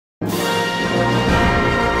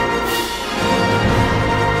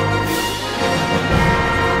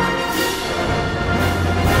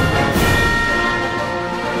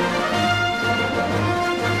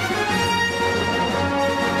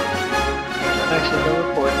Actually, don't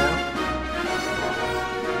record now.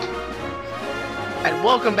 And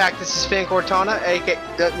welcome back. This is SvenCortana, aka.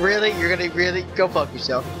 Really? You're gonna really go fuck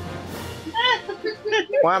yourself.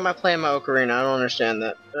 Why am I playing my ocarina? I don't understand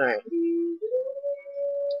that. Alright.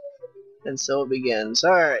 And so it begins.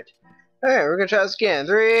 Alright. Alright, we're gonna try this again.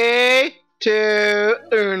 3, 2,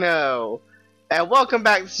 1. And welcome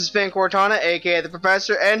back. This is SvenCortana, aka the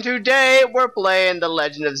Professor, and today we're playing The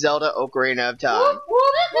Legend of Zelda Ocarina of Time.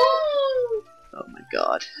 Oh my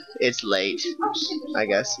god. It's late, I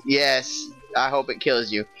guess. Yes, I hope it kills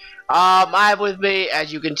you. I have with me,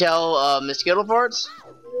 as you can tell, Miss Skittlefarts.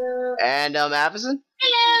 And, Avison.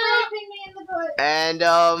 Hello! And,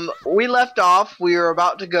 we left off. We were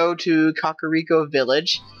about to go to Kakariko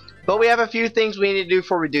Village. But we have a few things we need to do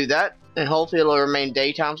before we do that. And hopefully it'll remain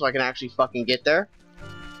daytime so I can actually fucking get there.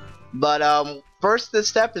 But, first this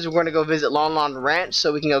step is we're going to go visit Lon Lon Ranch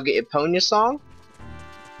so we can go get Eponia's song.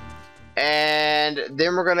 And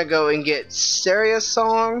then we're gonna go and get Saria's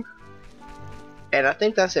song. And I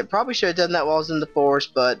think that's it. Probably should have done that while I was in the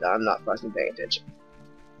forest, but I'm not fucking paying attention.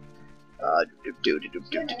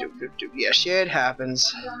 Yeah, shit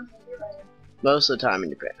happens. Most of the time in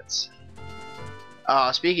your pants.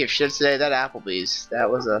 Speaking of shit today, that Applebee's,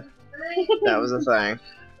 that was a thing.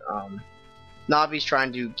 Navi's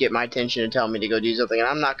trying to get my attention and tell me to go do something, and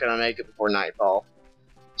I'm not gonna make it before nightfall.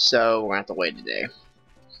 So we're gonna have to wait today.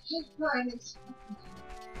 You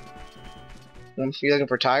looking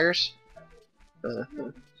for tires?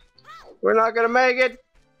 We're not gonna make it.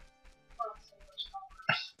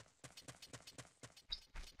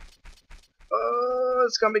 Oh,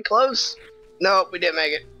 it's gonna be close. Nope, we didn't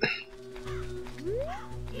make it.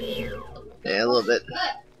 Yeah, a little bit.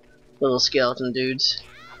 Little skeleton dudes.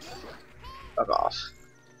 Fuck off.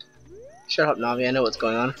 Shut up, Navi. I know what's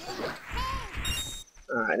going on.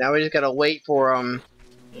 Alright, now we just gotta wait for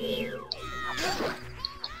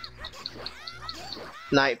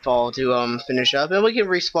nightfall to finish up, and we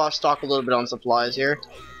can stock a little bit on supplies here.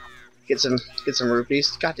 Get some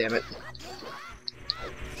rupees. God damn it.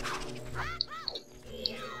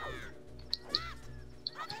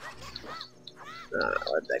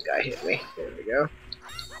 Let that guy hit me. There we go.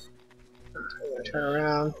 I'm gonna turn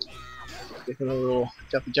around. Give him a little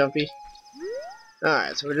jumpy.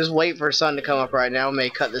 Alright, so we're just waiting for the sun to come up right now. We may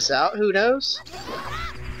cut this out, who knows?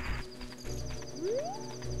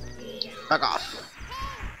 Fuck off.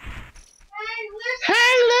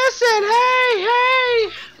 Hey, listen! Hey!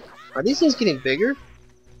 Are these things getting bigger?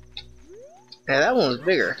 Yeah, that one was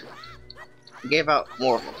bigger. It gave out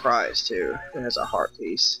more of a prize, too. It has a heart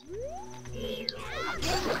piece.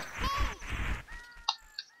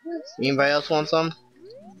 Anybody else want some?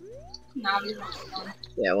 Navi wants one.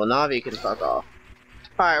 Yeah, well, Navi can fuck off.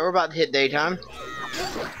 Alright, we're about to hit daytime.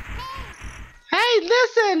 Hey,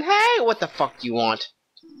 listen! Hey! What the fuck do you want?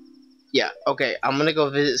 Yeah, okay, I'm gonna go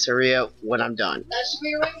visit Saria when I'm done. That should be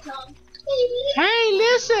your ringtone. Hey,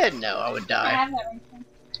 listen! No, I would I die. have that ringtone.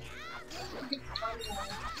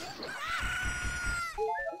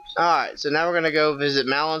 Alright, so now we're gonna go visit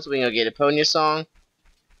Malin so we can go get Eponia's song.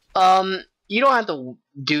 You don't have to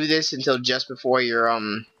do this until just before you're,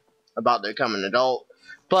 about to become an adult.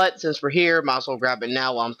 But since we're here, might as well grab it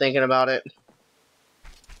now while I'm thinking about it.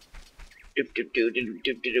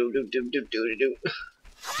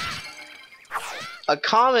 A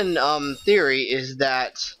common theory is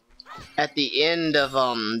that at the end of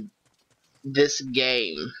this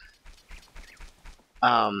game,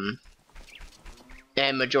 and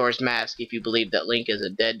Majora's Mask, if you believe that Link is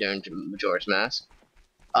dead during Majora's Mask,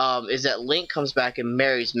 is that Link comes back and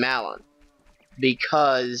marries Malin,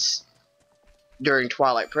 because during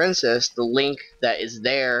Twilight Princess, the Link that is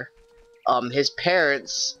there, his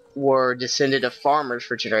parents were descended of farmers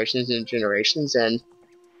for generations and generations, and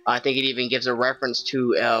I think it even gives a reference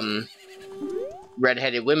to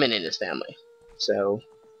red-headed women in his family. So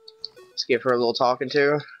let's give her a little talking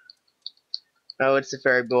to. Oh, it's the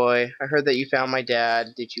fairy boy. I heard that you found my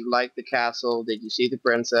dad. Did you like the castle? Did you see the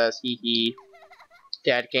princess? Hee hee.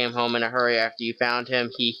 Dad came home in a hurry after you found him.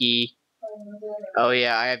 Hee hee. Oh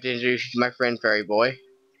yeah, I have to introduce you to my friend Fairy Boy.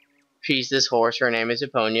 She's this horse. Her name is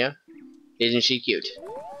Eponia. Isn't she cute?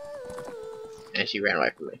 And she ran away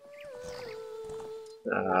from me.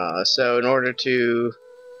 So in order to...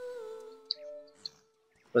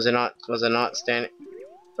 Was it not standing?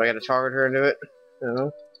 Do I gotta target her into it?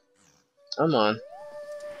 No. Come on.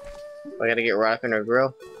 I gotta get right up in her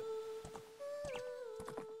grill.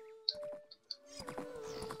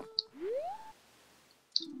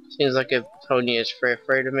 Seems like Eponia is very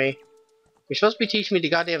afraid of me. You're supposed to be teaching me the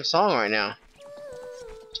goddamn song right now.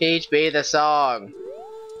 Teach me the song.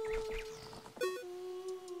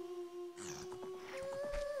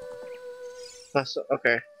 That's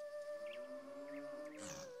okay.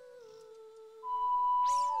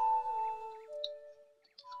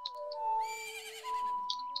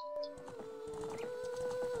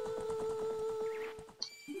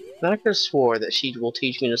 I could have swore that she will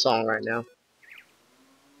teach me the song right now.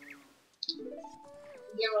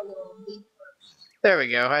 Give her a little beat. There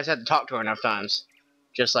we go. I just had to talk to her enough times.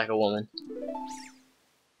 Just like a woman.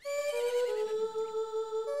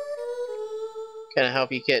 Can I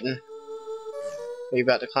help you, kitten? Are you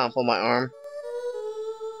about to climb on my arm?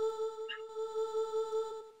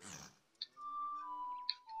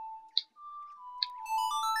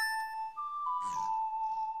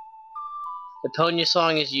 The Tonya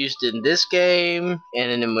song is used in this game,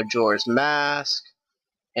 and in Majora's Mask,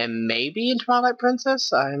 and maybe in Twilight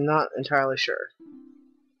Princess? I'm not entirely sure.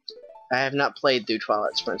 I have not played through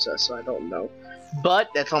Twilight Princess, so I don't know. But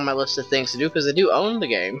that's on my list of things to do, because I do own the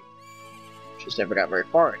game. Just never got very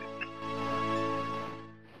far in it.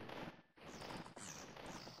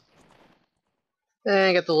 And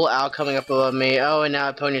I got the little owl coming up above me. Oh, and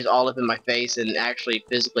now Tonya's all up in my face and actually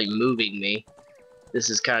physically moving me.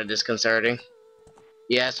 This is kind of disconcerting.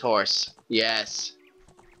 Yes, horse. Yes.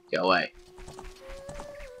 Go away.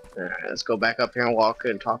 Alright, let's go back up here and walk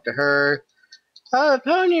and talk to her. Oh,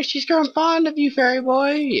 Tonya, she's grown fond of you, fairy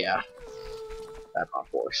boy. Yeah. Back off,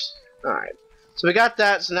 horse. Alright. So we got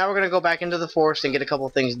that, so now we're going to go back into the forest and get a couple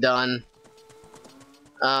of things done.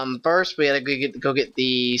 First, we gotta go get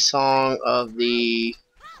the song of the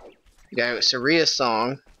guy with Saria's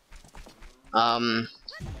song.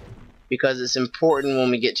 Because it's important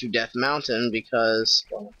when we get to Death Mountain, because,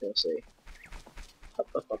 well, we'll see.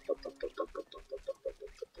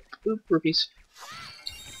 Oop, rupees.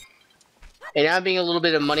 And I'm being a little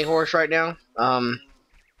bit of money horse right now,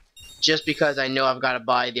 just because I know I've got to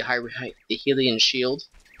buy the Hylian shield,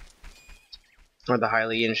 or the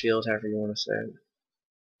Hylian shield, however you want to say it.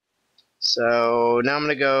 So now I'm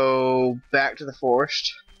gonna go back to the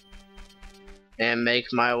forest and make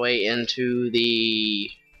my way into the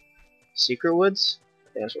Secret Woods.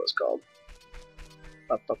 I think that's what it's called.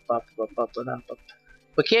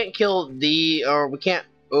 We can't kill the, or we can't.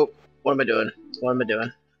 Oh, what am I doing? What am I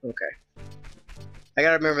doing? Okay. I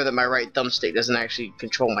gotta remember that my right thumbstick doesn't actually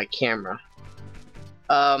control my camera.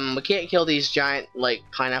 We can't kill these giant, like,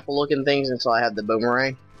 pineapple-looking things until I have the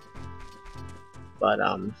boomerang. But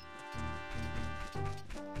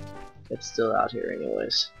it's still out here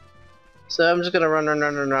anyways. So I'm just gonna run.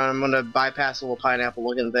 I'm gonna bypass a little pineapple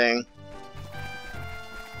looking thing.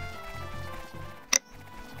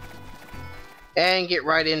 And get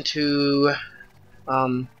right into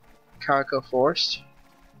Carico Forest.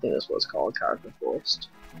 I think that's what it's called, Carico Forest.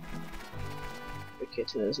 The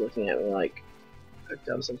kitten is looking at me like I've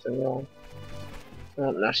done something wrong.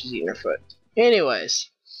 Oh, now she's eating her foot. Anyways.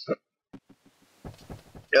 So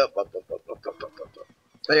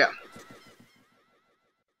yeah.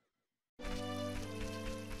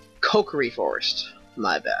 Kokiri Forest.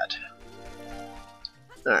 My bad.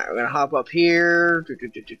 Alright, we're gonna hop up here.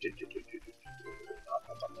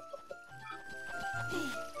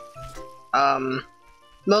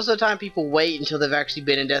 Most of the time people wait until they've actually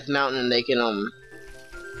been in Death Mountain and they can,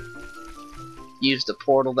 use the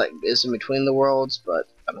portal that is in between the worlds, but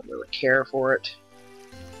I don't really care for it.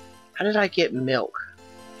 How did I get milk?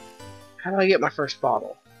 How did I get my first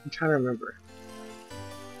bottle? I'm trying to remember.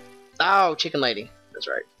 Oh, Chicken Lady. That's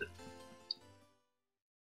right.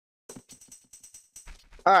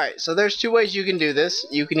 Alright, so there's two ways you can do this.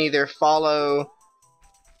 You can either follow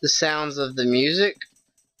the sounds of the music,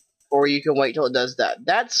 or you can wait till it does that.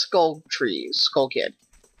 That's Skull Kid.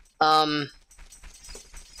 Let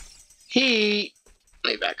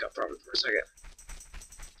me back up from it for a second.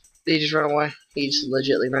 Did he just run away? He just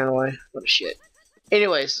legitly ran away? What a shit.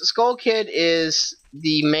 Anyways, Skull Kid is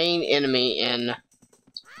the main enemy in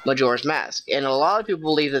Majora's Mask, and a lot of people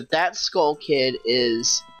believe that that Skull Kid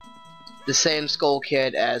is the same Skull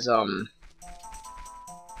Kid as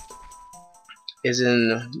is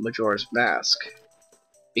in Majora's Mask,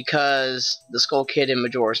 because the Skull Kid in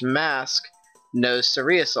Majora's Mask knows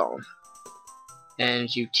Saria song,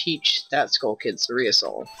 and you teach that Skull Kid Saria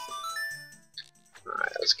song.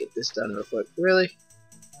 Alright, let's get this done real quick. Really?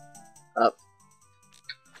 Up.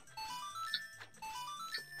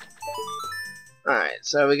 Alright,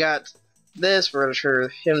 so we got this. We're gonna try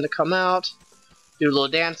him to come out, do a little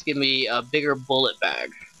dance, give me a bigger bullet bag.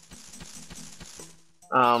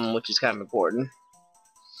 Which is kind of important.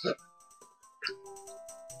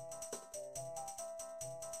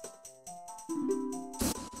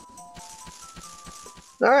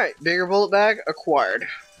 Alright, bigger bullet bag acquired.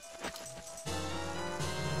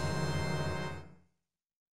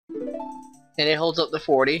 and it holds up to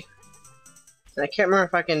 40. And I can't remember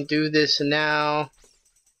if I can do this now.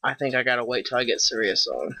 I think I gotta wait till I get Serious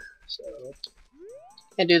on. So,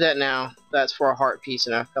 can't do that now. That's for a heart piece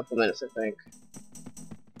in a couple minutes, I think.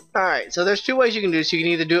 Alright, so there's two ways you can do this. You can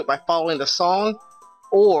either do it by following the song,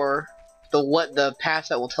 or the paths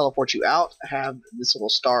that will teleport you out have this little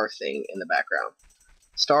star thing in the background.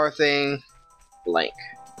 Star thing, blank.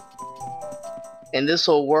 And this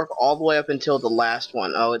will work all the way up until the last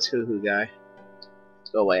one. Oh, it's Hoo Hoo guy.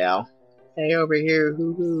 Go away, Al. Hey, over here,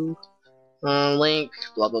 Hoo Hoo. Link,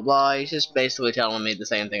 blah blah blah. He's just basically telling me the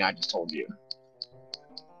same thing I just told you.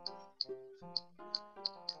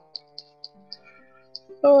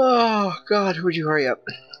 Oh god, would you hurry up?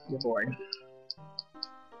 You're boring.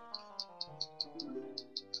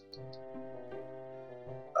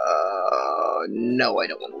 No, I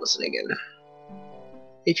don't want to listen again.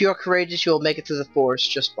 If you are courageous, you will make it to the forest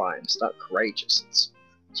just fine. It's not courageous, it's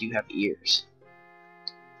you have ears.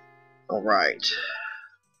 Alright.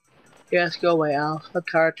 Yes, go away, Al. I'm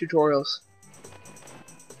tired of tutorials.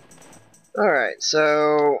 Alright,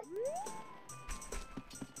 so...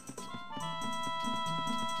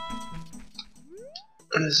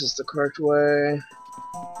 this is the correct way.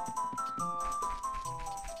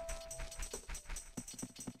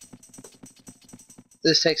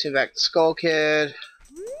 This takes me back to Skull Kid.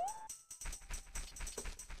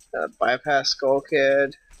 Bypass Skull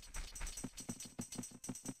Kid.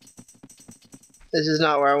 This is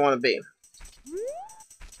not where I want to be.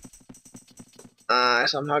 I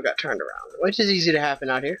somehow got turned around, which is easy to happen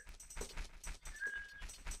out here.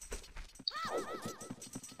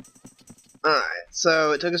 Alright,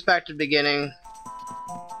 so it took us back to the beginning.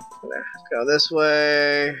 Let's go this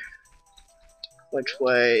way. Which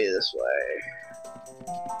way? This way.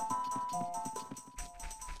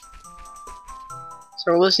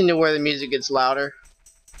 So we're listening to where the music gets louder.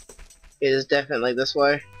 It is definitely this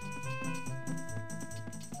way.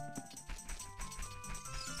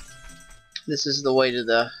 This is the way to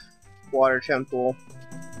the water temple,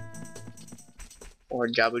 or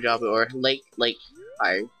Jabu Jabu, or Lake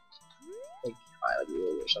Hyrule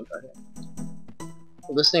or something.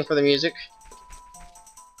 We're listening for the music.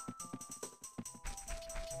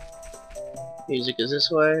 Music is this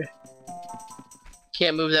way.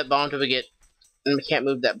 Can't move that bomb till we get. And we can't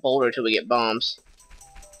move that boulder till we get bombs.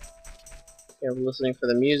 Okay, we're listening for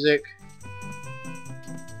the music.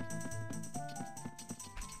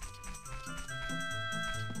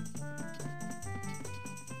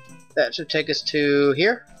 That should take us to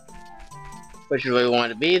here, which is where we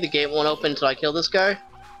want to be. The gate won't open until I kill this guy.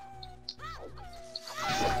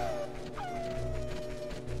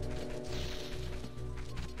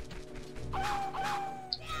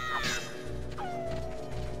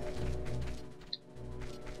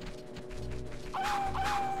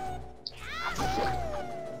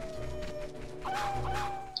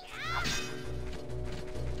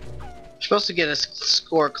 Supposed to get a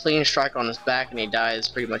score clean strike on his back and he dies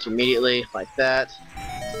pretty much immediately, like that.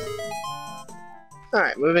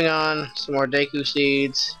 Alright, moving on. Some more Deku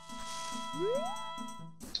seeds.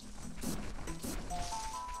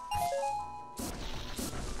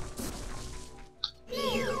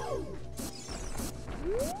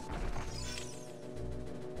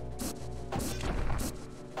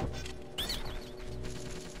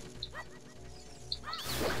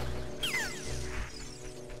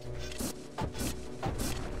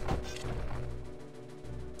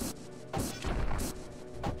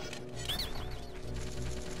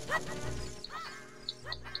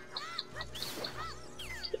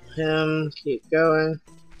 Keep going.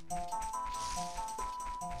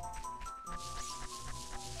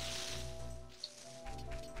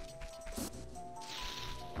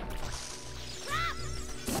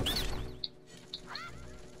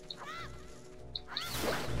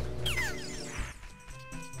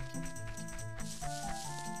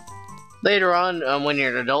 Later on, when you're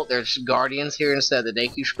an adult, there's guardians here instead of the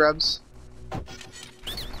Deku scrubs.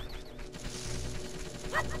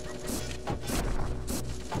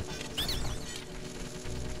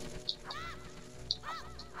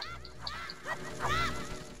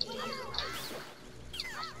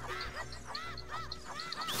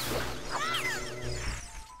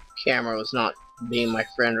 Camera was not being my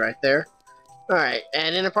friend right there. Alright,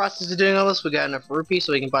 and in the process of doing all this, we got enough rupees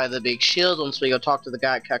so we can buy the big shield once we go talk to the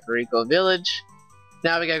guy at Kakariko Village.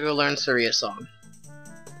 Now we gotta go learn Suria's song.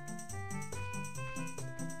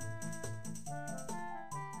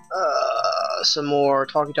 Some more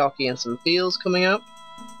talkie-talkie and some feels coming up.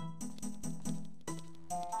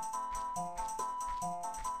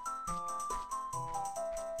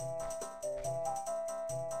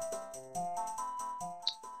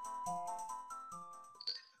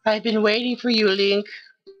 I've been waiting for you, Link.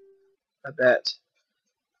 I bet.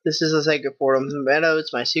 This is a sacred portal. Meadow,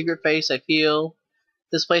 it's my secret face, I feel.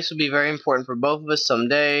 This place will be very important for both of us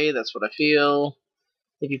someday. That's what I feel.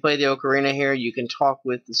 If you play the ocarina here, you can talk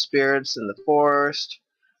with the spirits in the forest.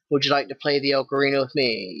 Would you like to play the ocarina with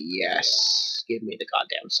me? Yes. Give me the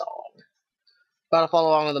goddamn song. Gotta follow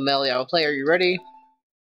along with the melody I will play. Are you ready?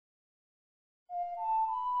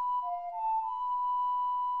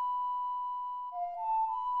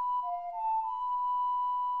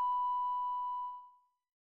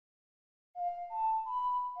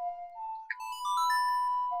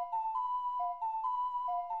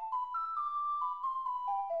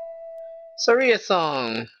 Saria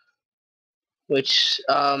song, which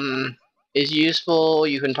is useful.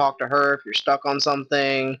 You can talk to her if you're stuck on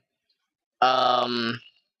something. Um,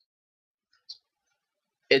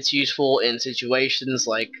 it's useful in situations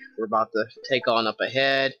like we're about to take on up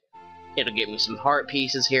ahead. It'll give me some heart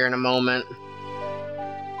pieces here in a moment.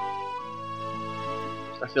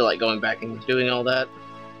 I feel like going back and doing all that.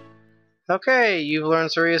 Okay, you've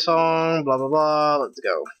learned Saria song, blah blah blah, let's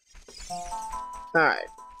go. Alright,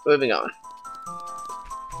 moving on.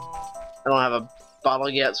 I don't have a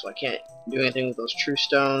bottle yet, so I can't do anything with those true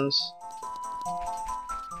stones.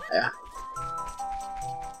 Yeah.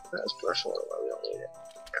 That's personal, we don't need it.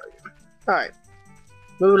 Alright.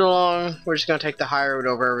 Moving along, we're just gonna take the high road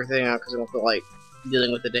over everything because I don't feel like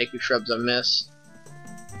dealing with the Deku shrubs I missed.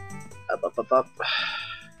 Up, up, up, up.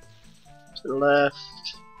 To the left.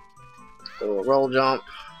 A little roll jump.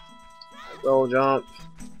 Roll jump.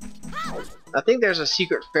 I think there's a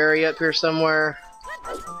secret fairy up here somewhere.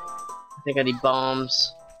 I think I need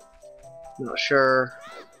bombs. I'm not sure.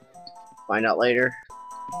 Find out later.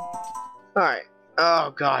 Alright.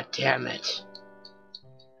 Oh, god damn it.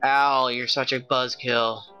 Ow, you're such a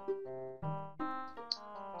buzzkill.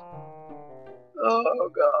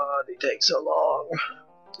 Oh god, he takes so long.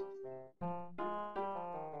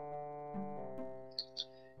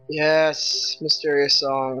 Yes, mysterious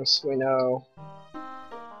songs, we know.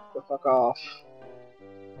 Go fuck off.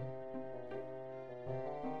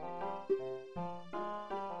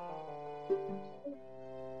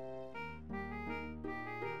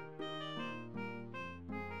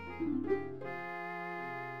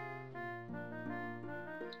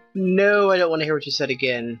 No, I don't want to hear what you said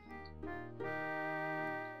again.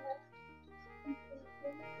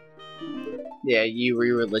 Yeah, you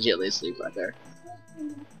were legitimately asleep right there.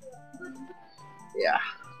 Yeah.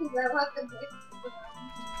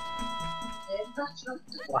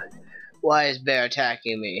 Why is Bear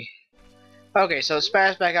attacking me? Okay, so it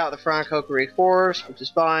spats back out the front of Kokiri Forest, which is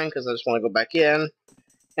fine, because I just want to go back in.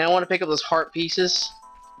 And I want to pick up those heart pieces.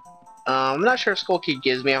 I'm not sure if Skull Kid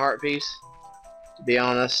gives me a heart piece, to be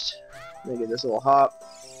honest. Let me get this little hop.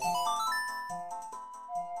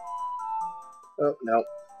 Oh, no.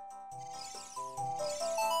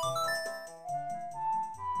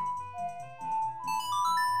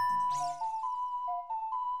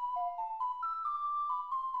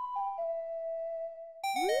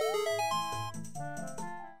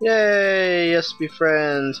 Yay! Yes, be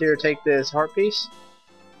friends. Here, take this heart piece.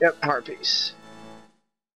 Yep, heart piece.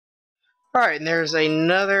 Alright, and there's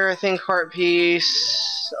another, I think, heart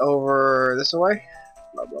piece over this way.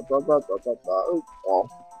 Blah, blah, blah, blah, blah, blah, blah. Oh, ball.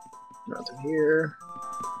 Nothing here.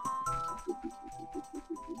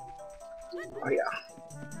 Oh, yeah.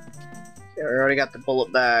 Yeah, we already got the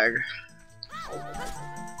bullet bag. Alright,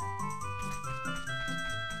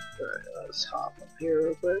 let's hop up here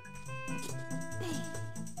real quick.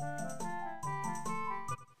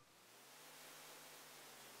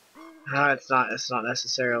 It's not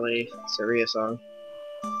necessarily Saria song.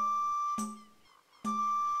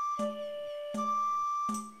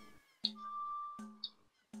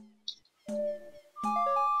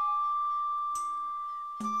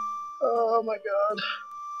 Oh my god.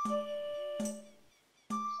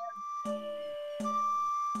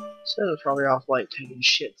 Soda's probably off like taking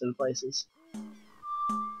shits in places.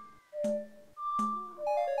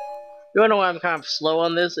 You wanna know why I'm kind of slow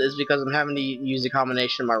on this? Is because I'm having to use the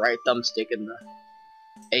combination of my right thumbstick and the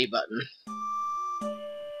A button.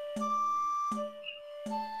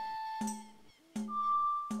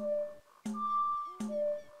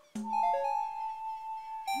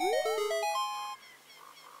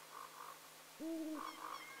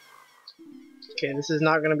 Okay, this is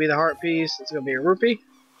not going to be the heart piece. It's going to be a rupee.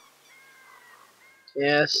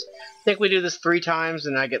 Yes. I think we do this 3 times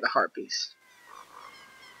and I get the heart piece.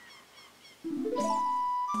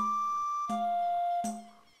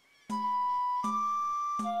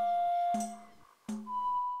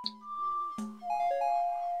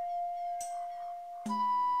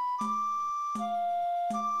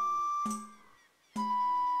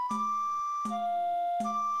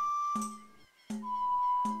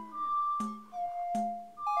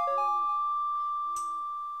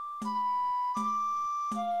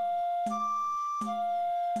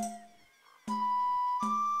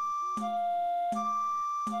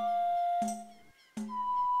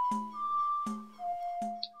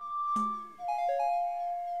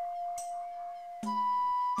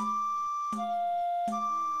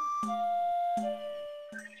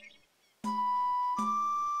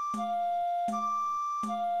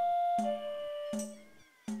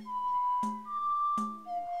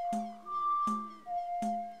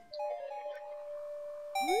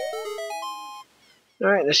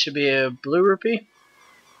 Alright, this should be a blue rupee.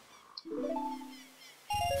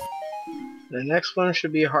 The next one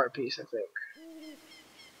should be a heart piece, I think.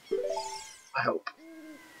 I hope.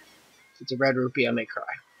 If it's a red rupee, I may cry.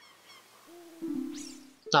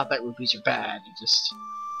 Not that rupees are bad, it just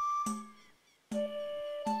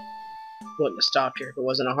wouldn't have stopped here if it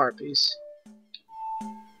wasn't a heart piece.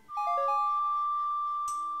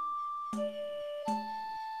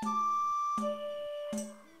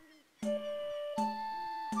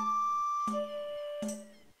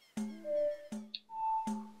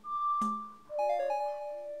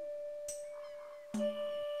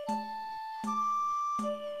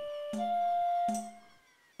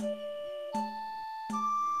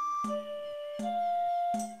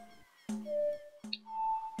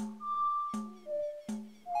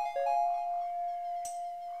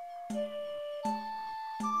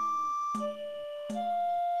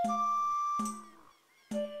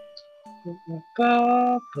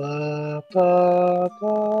 Ba, ba, ba,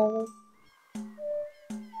 ba.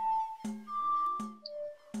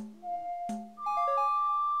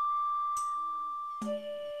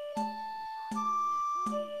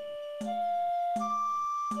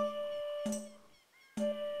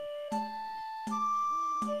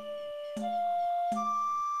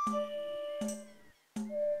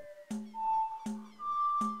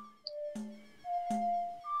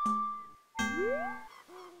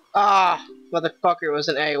 Ah, motherfucker, it was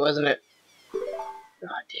an A, wasn't it? God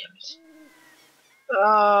damn it.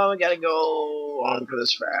 Oh, we gotta go on for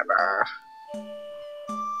this forever.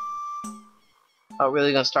 Oh,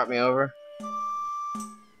 really gonna start me over?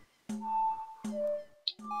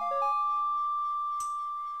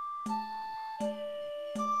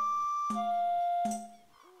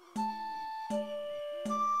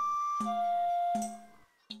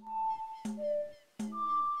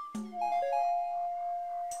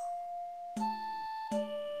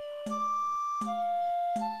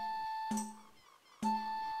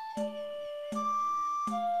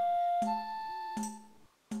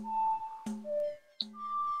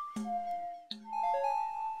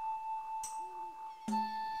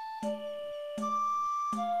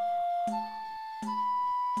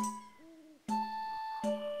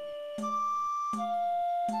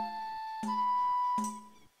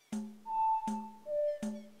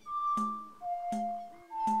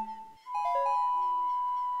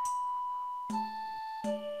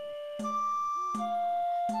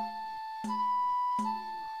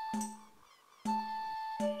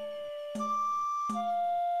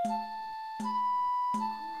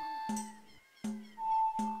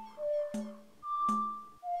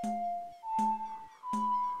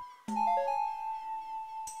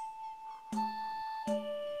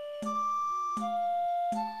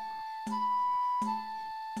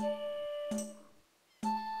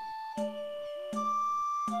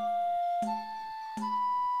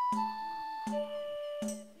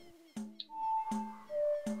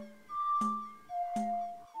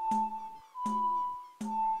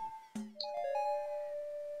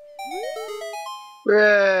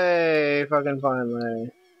 Hooray! Fucking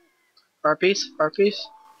finally. Heart piece? Heart piece?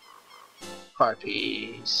 Heart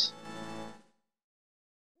piece.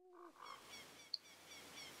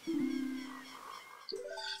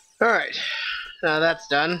 Alright. Now that's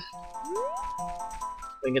done.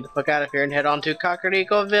 We can get the fuck out of here and head on to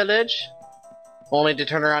Kakariko Village. Only to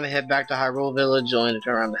turn around and head back to Hyrule Village, only to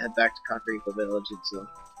turn around and head back to Kakariko Village. It's a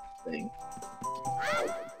thing.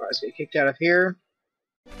 Alright, let's get kicked out of here.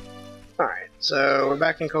 Alright, so we're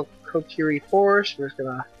back in Kokiri Forest. We're just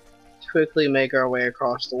gonna quickly make our way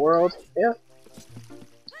across the world. Yeah.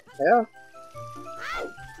 Yeah.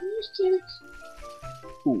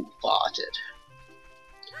 Who farted?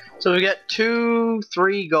 So we got 2,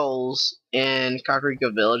 3 goals in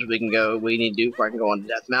Kakariko Village we need to do before I can go on to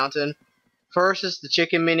Death Mountain. First is the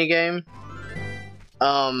chicken minigame.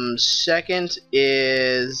 Second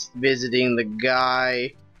is visiting the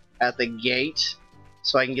guy at the gate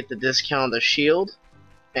so I can get the discount on the shield,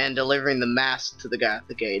 and delivering the mask to the guy at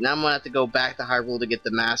the gate. Now I'm gonna have to go back to Hyrule to get the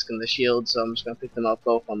mask and the shield, so I'm just gonna pick them up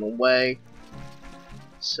both on the way.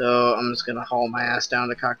 So I'm just gonna haul my ass down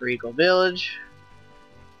to Kakariko Village,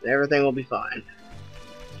 and everything will be fine.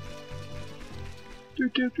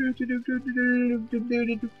 Because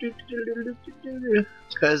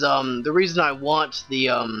the reason I want the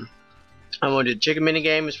chicken mini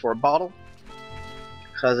game is for a bottle,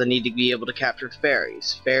 because I need to be able to capture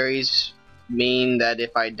fairies. Fairies mean that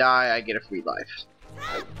if I die, I get a free life,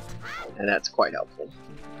 and that's quite helpful.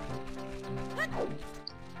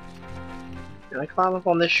 Can I climb up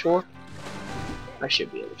on this shore? I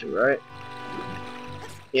should be able to, right?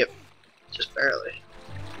 Yep, just barely.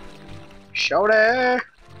 Shorty!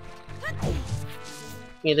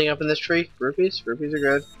 Anything up in this tree? Rupees? Rupees are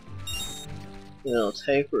good. We'll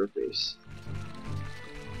take rupees.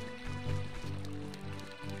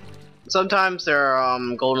 Sometimes there are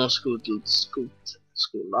golden skulatas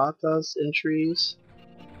in trees.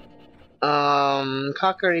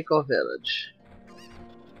 Kakariko Village.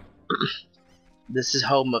 This is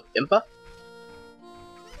home of Impa.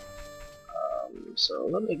 So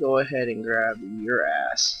let me go ahead and grab your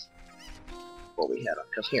ass. Before we head up,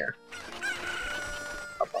 come here.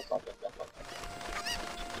 Up.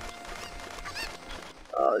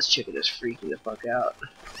 Oh, this chicken is freaking the fuck out.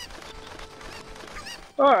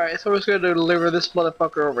 Alright, so we're just gonna deliver this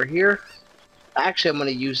motherfucker over here. Actually, I'm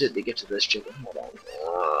gonna use it to get to this chicken. Hold on.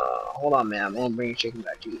 Hold on, man. I'm gonna bring your chicken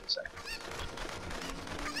back to you in a second.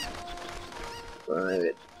 I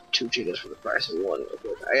get 2 chickens for the price of 1 real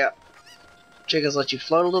quick. Yeah. Chickens let you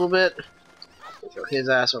float a little bit. We'll throw his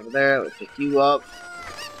ass over there. We'll pick you up.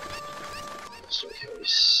 Just in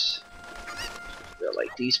case they're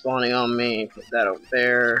like despawning on me. Put that over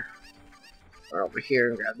there. Or over here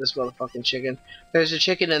and grab this motherfucking chicken. There's a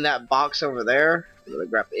chicken in that box over there. I'm gonna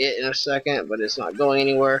grab it in a second, but it's not going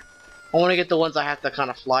anywhere. I want to get the ones I have to kind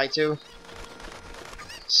of fly to.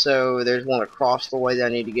 So there's one across the way that I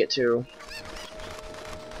need to get to.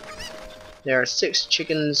 There are 6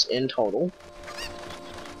 chickens in total.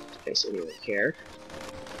 In case anyone cared.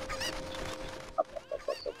 Up.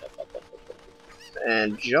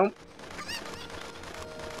 And jump.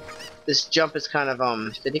 This jump is kind of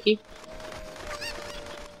finicky.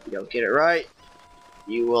 If you don't get it right,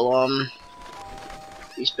 you will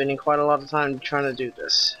be spending quite a lot of time trying to do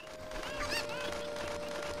this.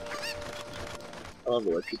 I love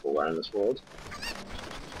the way people run in this world.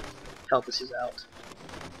 Help us is out.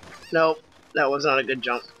 Nope, that was not a good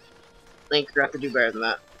jump. Link, you're gonna have to do better than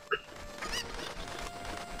that.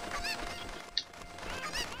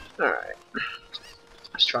 Alright.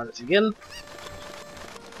 Let's try this again.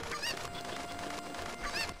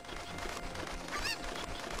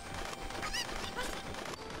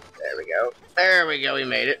 There we go, we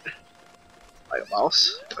made it. Like a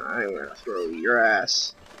boss. I'm gonna throw your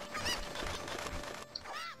ass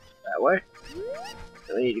that way.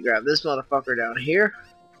 And we need to grab this motherfucker down here.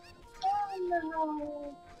 Oh,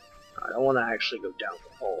 no. I don't want to actually go down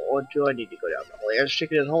the hole. Or do I need to go down the hole? There's a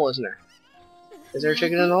chicken in the hole, isn't there? Is there a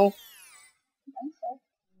chicken in the hole?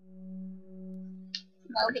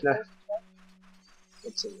 No.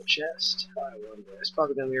 What's in the chest? I wonder. It's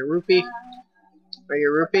probably gonna be a rupee. Are you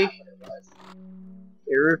a rupee?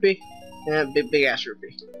 You a rupee? Yeah, big ass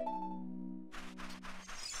rupee.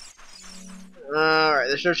 Alright,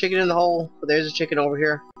 there's no chicken in the hole, but there's a chicken over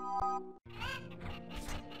here.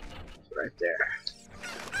 Right there.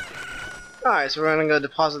 Alright, so we're gonna go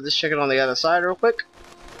deposit this chicken on the other side real quick.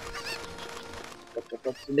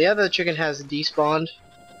 The other chicken has despawned.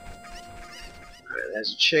 Alright,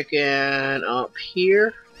 there's a chicken up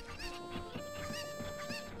here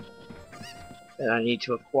that I need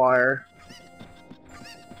to acquire.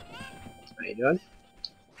 How you doing?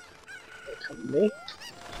 Come to me.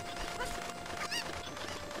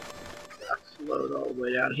 Float all the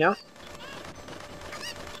way down here.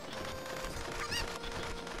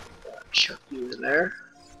 Chuck you in there.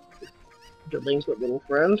 Delinquent little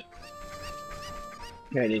friend.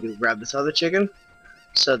 I need to grab this other chicken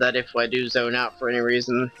so that if I do zone out for any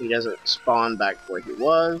reason, he doesn't spawn back where he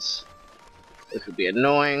was, which would be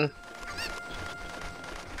annoying.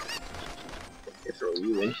 Throw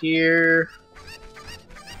you in here.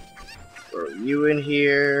 Throw you in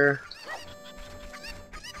here.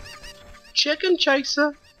 Chicken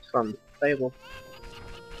Chaser from Fable.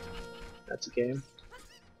 That's a game.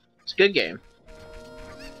 It's a good game.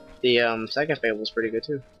 The second Fable is pretty good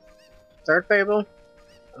too. Third Fable,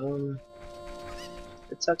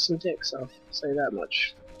 it sucks some dicks, I'll say that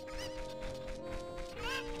much.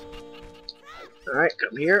 Alright,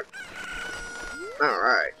 come here.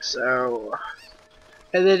 Alright, so...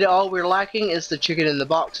 And then all we're lacking is the chicken in the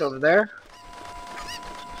box over there.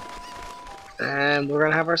 And we're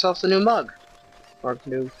gonna have ourselves a new mug. Or a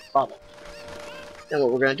new bottle. And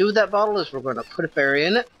what we're gonna do with that bottle is we're gonna put a fairy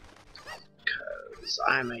in it. Because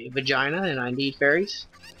I'm a vagina and I need fairies.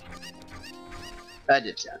 That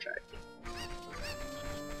did sound right.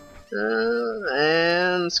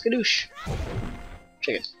 And skadoosh.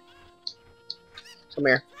 Chicken. Come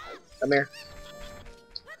here. Come here.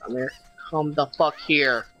 Come here. Come the fuck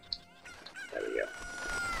here. There we go.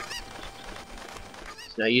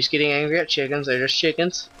 It's no use getting angry at chickens, they're just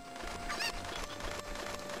chickens.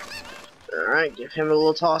 Alright, give him a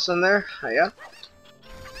little toss in there. Hiya.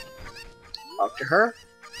 Talk to her.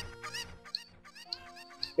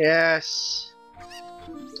 Yes.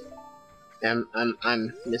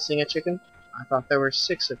 I'm missing a chicken? I thought there were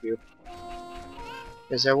 6 of you.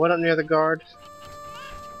 Is there one up near the guard?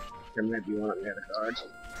 There might be one up near the guard.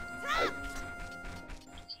 Okay.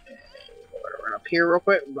 We'll run up here real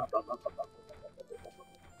quick.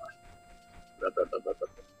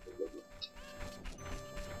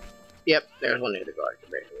 Yep, there's one near the guard.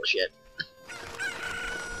 Shit.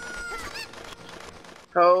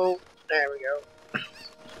 Oh, there we go.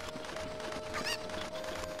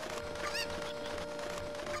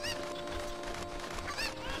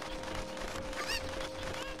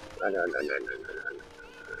 No.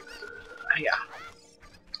 Yeah.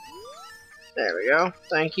 There we go.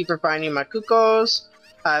 Thank you for finding my cuckoos.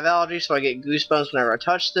 I have allergies, so I get goosebumps whenever I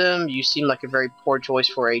touch them. You seem like a very poor choice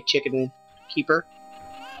for a chicken keeper.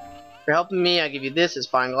 For helping me, I give you this. It's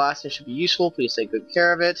fine glass and should be useful. Please take good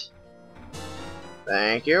care of it.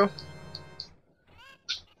 Thank you.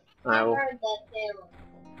 I will.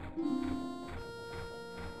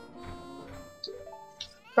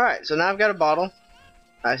 Alright, so now I've got a bottle.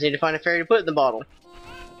 I just need to find a fairy to put in the bottle.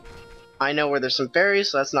 I know where there's some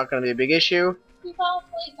fairies, so that's not going to be a big issue.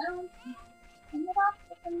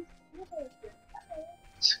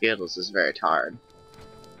 Skittles is very tired.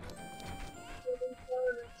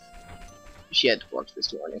 She had to work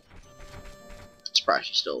this morning. I'm surprised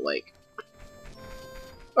she's still awake.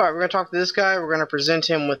 Alright, we're going to talk to this guy. We're going to present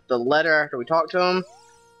him with the letter after we talk to him.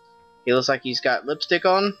 He looks like he's got lipstick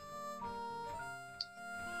on.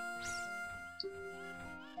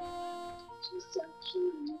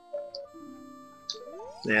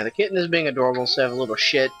 Yeah, the kitten is being adorable instead of a little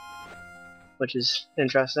shit, which is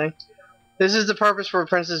interesting. This is the purpose for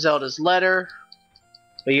Princess Zelda's letter.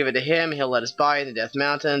 We give it to him, he'll let us buy in the Death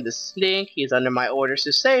Mountain. This Link, he's under my orders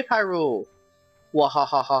to save Hyrule.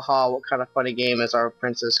 Wahahaha, what kind of funny game has our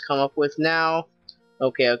princess come up with now?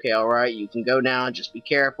 Okay, alright, you can go now, just be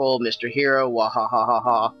careful, Mr. Hero,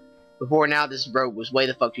 wahahaha. Before now, this road was way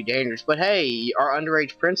the fuck too dangerous, but hey, our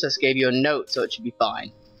underage princess gave you a note, so it should be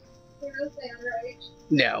fine.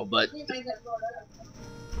 No, but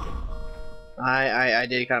I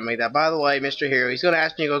did kind of make that. By the way, Mr. Hero, he's gonna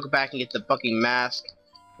ask me to go back and get the fucking mask.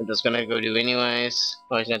 I'm just gonna go do anyways.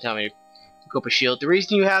 Well, he's gonna tell me to go up a shield. The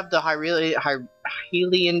reason you have the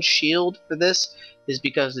Hylian shield for this is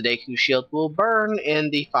because the Deku shield will burn in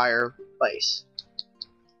the fireplace,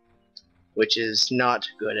 which is not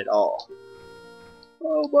good at all.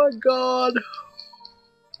 Oh my god.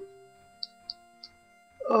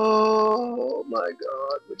 Oh my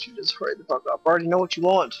god, would you just hurry the fuck up? I already know what you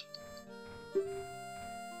want.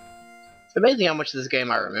 It's amazing how much of this game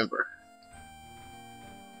I remember.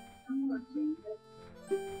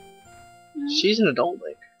 She's an adult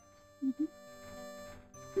Link.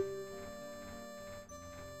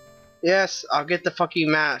 Yes, I'll get the fucking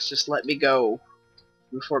mask, just let me go.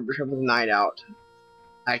 Before it becomes night out.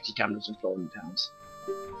 Actually, time doesn't fill in the towns.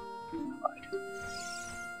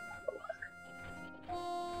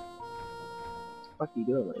 What are you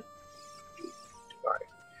doing, Link? Alright.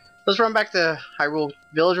 Let's run back to Hyrule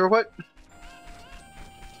Village real quick.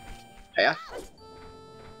 Yeah.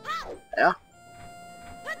 Yeah.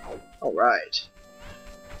 Alright.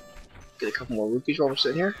 Get a couple more rupees while we're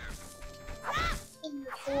sitting here.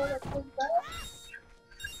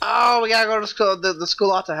 Oh, we gotta go to school, the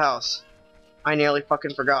Skulata house. I nearly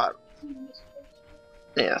fucking forgot.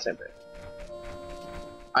 Yeah, same thing.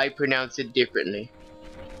 I pronounce it differently.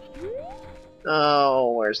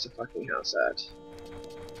 Oh, where's the fucking house at?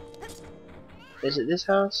 Is it this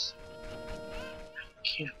house? I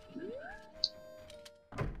can't remember.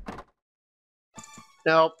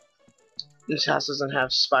 Nope. This house doesn't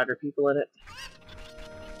have spider people in it.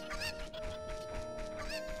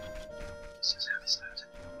 This is house at.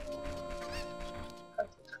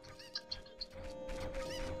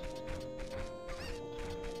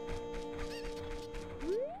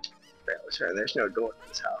 Sorry, there's no door to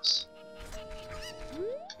this house.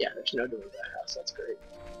 Yeah, there's no door to that house, that's great.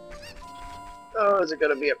 Oh, is it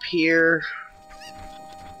gonna be up here?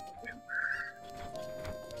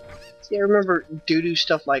 See, I remember doo-doo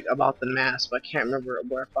stuff like about the mask, but I can't remember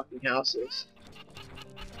where fucking house is.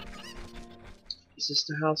 Is this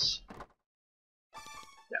the house?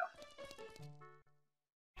 No.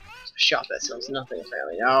 It's a shop that sells nothing,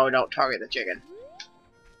 apparently. No, don't target the chicken.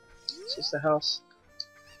 Is this the house?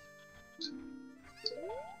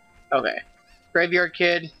 Okay. Graveyard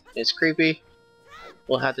Kid is creepy.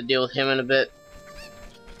 We'll have to deal with him in a bit.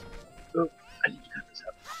 Oop, I need to cut this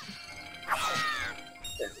up.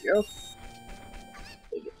 There we go.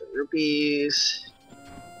 We get the rupees.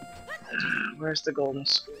 Where's the golden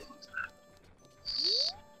school?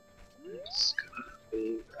 It's gonna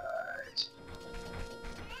be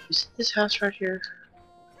Is it this house right here?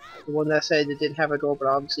 The one that said it didn't have a door, but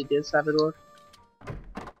obviously did have a door?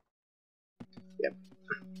 Yep.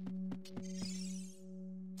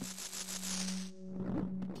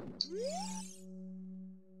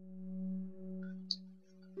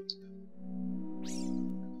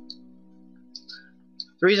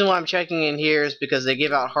 The reason why I'm checking in here is because they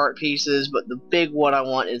give out heart pieces, but the big one I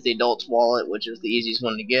want is the adult's wallet, which is the easiest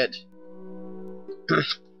one to get.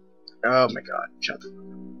 Oh my god, jump.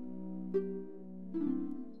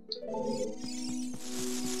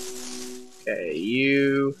 Okay,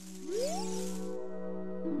 you...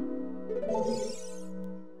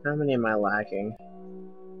 How many am I lacking?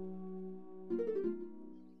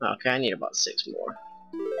 Okay, I need about 6 more.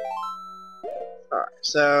 Alright,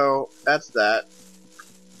 so that's that.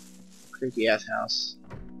 Creepy ass house.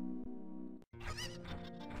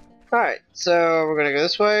 Alright, so we're gonna go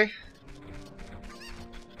this way.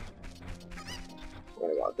 We're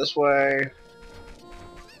gonna go this way.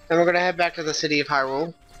 And we're gonna head back to the city of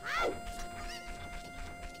Hyrule.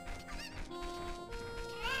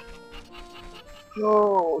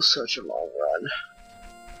 Oh, such a long run.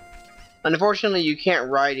 Unfortunately, you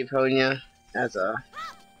can't ride Eponia as a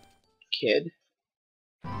kid.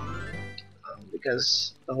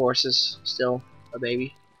 Because the horse is still a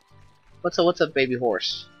baby. What's a baby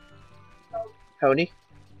horse? Pony?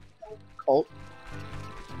 Colt?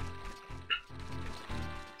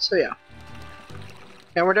 So yeah.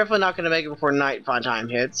 And we're definitely not going to make it before night time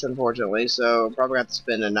hits, unfortunately, so I'm probably have to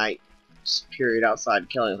spend a night period outside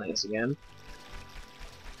killing things again.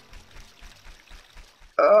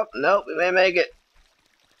 Oh, nope, we may make it.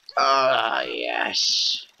 Ah,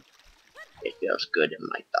 yes. It feels good in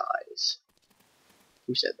my thighs.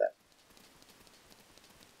 Who said that?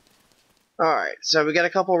 Alright, so we got a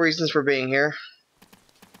couple reasons for being here.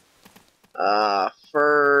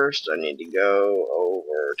 First, I need to go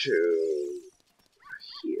over to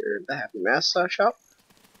here, the Happy Mask shop.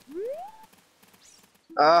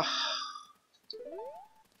 Oh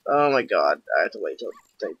my god, I have to wait till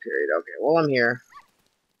the day period. Okay, well I'm here.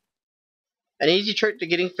 An easy trick to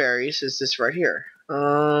getting fairies is this right here.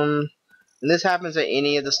 And this happens at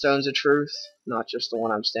any of the Stones of Truth, not just the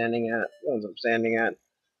one I'm standing at. The ones I'm standing at.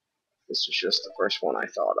 This is just the first one I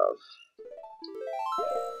thought of.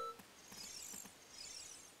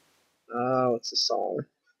 What's the song?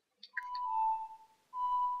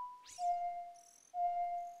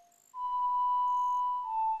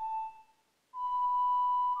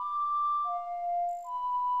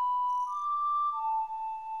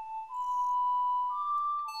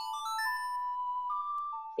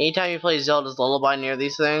 Anytime you play Zelda's Lullaby near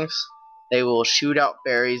these things, they will shoot out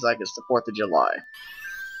fairies like it's the 4th of July.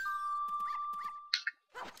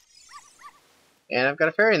 And I've got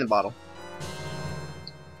a fairy in the bottle.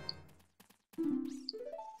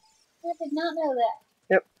 I did not know that.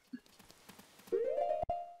 Yep.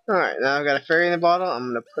 Alright, now I've got a fairy in the bottle.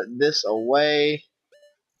 I'm going to put this away.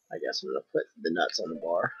 I guess I'm going to put the nuts on the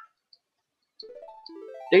bar.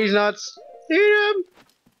 These nuts! Eat them!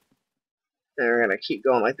 And we're going to keep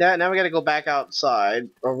going like that. Now we got to go back outside.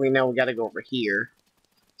 Or we know we got to go over here.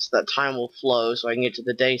 So that time will flow so I can get to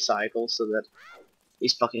the day cycle so that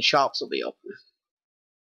these fucking shops will be open.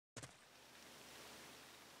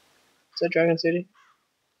 Is that Dragon City?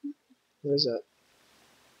 Where is that?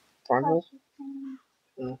 Farmville?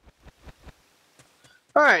 Oh.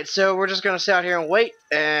 Alright, so we're just going to sit out here and wait.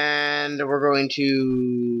 And we're going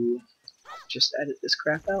to just edit this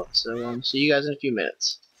crap out. So see you guys in a few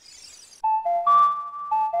minutes.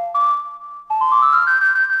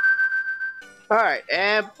 Alright,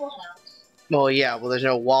 and... Well, yeah, well, there's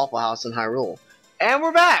no Waffle House in Hyrule. And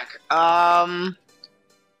we're back!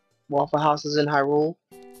 Waffle House is in Hyrule.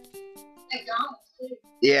 McDonald's, too.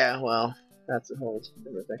 Yeah, well, that's a whole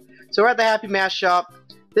different thing. So we're at the Happy Mask shop.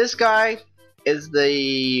 This guy is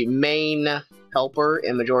the main helper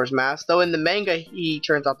in Majora's Mask. Though in the manga, he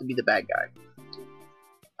turns out to be the bad guy.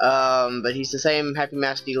 But he's the same Happy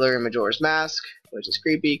Mask dealer in Majora's Mask, which is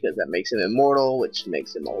creepy because that makes him immortal, which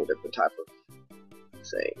makes him a whole different type of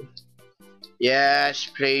thing. Yes,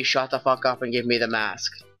 please shut the fuck up and give me the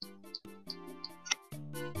mask.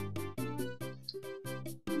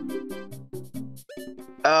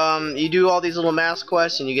 You do all these little mask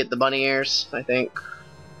quests and you get the bunny ears, I think.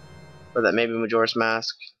 Or that maybe Majora's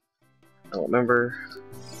Mask. I don't remember.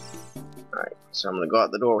 Alright, so I'm gonna go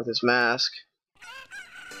out the door with this mask.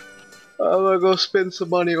 I'm gonna go spend some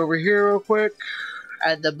money over here real quick.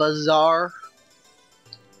 At the bazaar.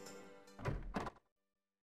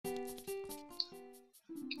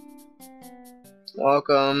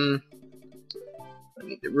 Welcome. I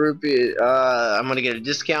need the rupee. I'm gonna get a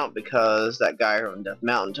discount because that guy from Death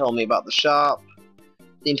Mountain told me about the shop.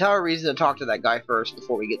 The entire reason to talk to that guy first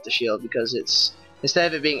before we get the shield, because it's instead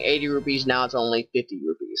of it being 80 rupees, now it's only 50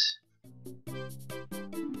 rupees.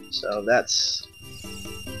 So that's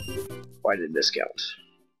quite a discount.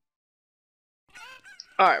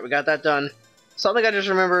 Alright, we got that done. Something I just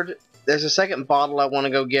remembered, there's a second bottle I want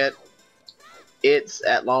to go get. It's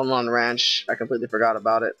at Lon Lon Ranch. I completely forgot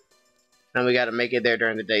about it. And we gotta make it there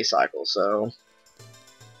during the day cycle, so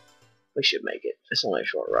we should make it. It's only a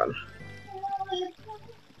short run.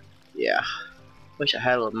 Yeah. Wish I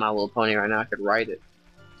had My Little Pony right now. I could write it.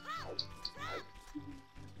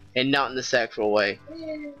 And not in the sexual way.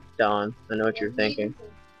 Dawn, I know what you're thinking.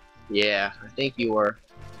 Yeah, I think you were.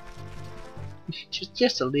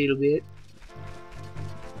 Just a little bit.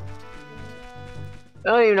 I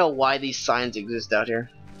don't even know why these signs exist out here.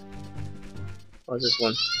 What's this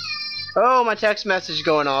one? Oh, my text message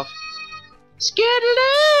going off.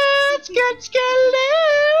 Skidaloo!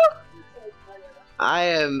 Skidaloo!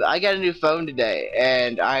 I got a new phone today,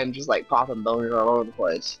 and I'm just like popping boners all over the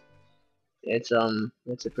place. It's a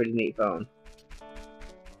pretty neat phone.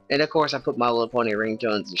 And of course I put My Little Pony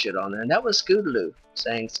ringtones and shit on there, and that was Scootaloo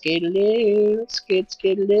saying Skidaloo,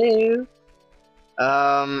 Skidaloo.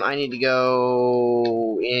 I need to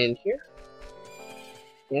go in here.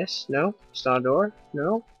 Yes, no, it's not a door.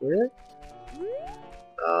 No, really?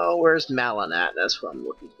 Oh, where's Malon at? That's what I'm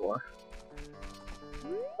looking for.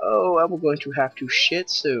 Oh, I'm going to have to shit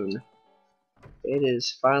soon. It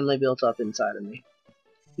is finally built up inside of me.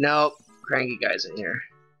 Nope, cranky guy's in here.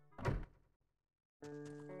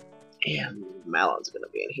 And Malon's gonna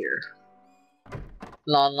be in here.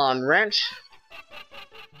 Lon Lon Ranch.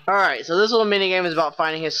 Alright, so this little minigame is about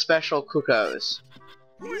finding his special cuckoos.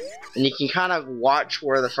 And you can kind of watch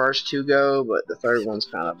where the first two go, but the third one's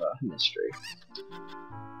kind of a mystery.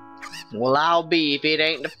 Well, I'll be if it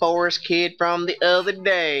ain't the forest kid from the other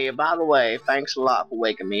day. By the way, thanks a lot for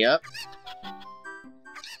waking me up.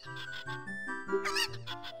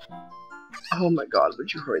 Oh my god,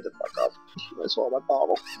 would you hurry the fuck up? I swallowed my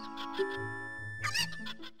bottle.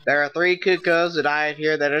 There are 3 cuckoos that I have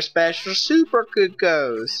here that are special super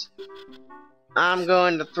cuckoos. I'm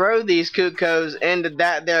going to throw these cuckoos into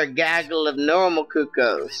that there gaggle of normal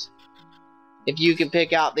cuckoos. If you can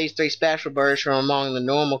pick out these 3 special birds from among the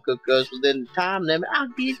normal cuckoos within the time limit, I'll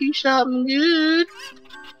give you something good.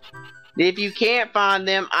 If you can't find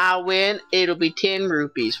them, I win. It'll be 10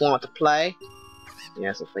 rupees. Want to play?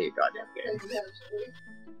 Yes, I'll play your goddamn game.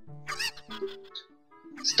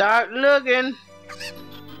 Start looking.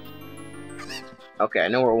 Okay, I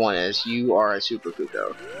know where 1 is. You are a super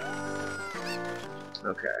cuckoo.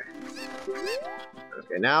 Okay.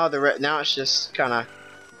 Okay, now now it's just kind of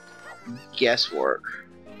guesswork.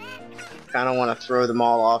 Kind of want to throw them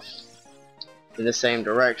all off in the same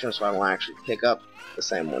direction, so I won't actually pick up the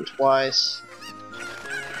same one twice.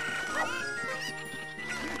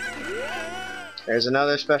 There's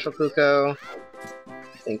another special cuckoo.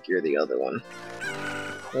 I think you're the other one.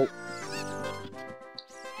 Nope.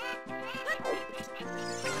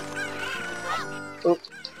 Oop.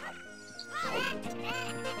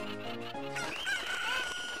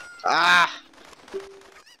 Ah!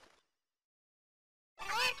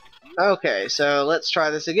 Okay, so let's try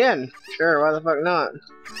this again. Sure, why the fuck not?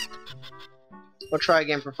 We'll try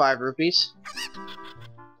again for 5 rupees.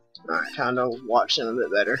 Alright, time to watch them a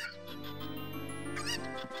bit better.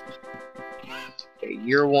 Okay,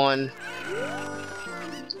 you're 1.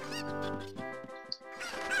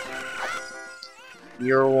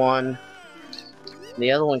 You're 1.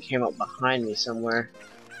 The other one came up behind me somewhere.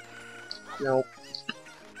 Nope.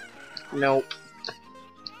 Nope.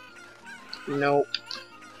 Nope.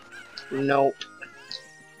 Nope.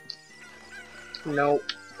 Nope.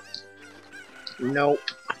 Nope.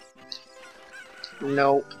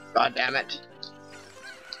 Nope. God damn it.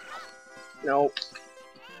 Nope.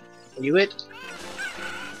 You it?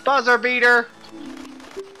 Buzzer beater!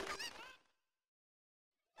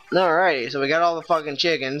 Alrighty, so we got all the fucking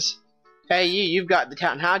chickens. Hey, you've got the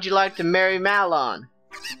town. How'd you like to marry Malon?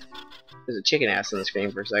 There's a chicken ass on the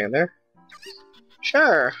screen for a second there.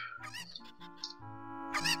 Sure.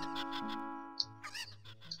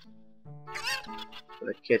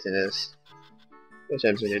 The kitten is.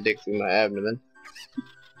 Attempting to dig through my abdomen.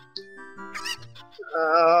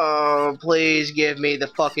 Oh, please give me the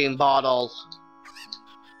fucking bottle.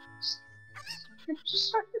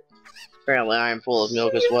 Apparently I am full of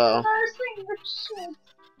milk as well.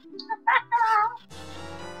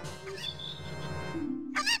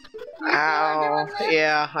 Ow.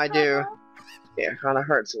 Yeah, I do. Yeah, it kinda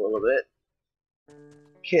hurts a little bit.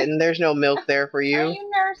 Kitten, there's no milk there for Are you.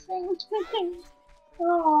 you nursing?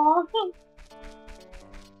 Aww.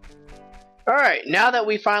 Alright, now that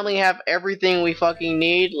we finally have everything we fucking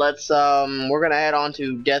need, let's, we're gonna head on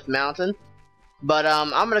to Death Mountain. But, I'm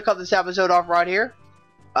gonna cut this episode off right here.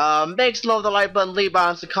 Make sure to love the like button, leave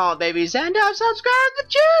behind some comment, babies, and, subscribe to the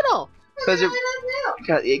channel!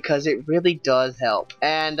 Because it really does help.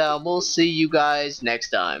 And, we'll see you guys next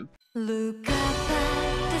time. Look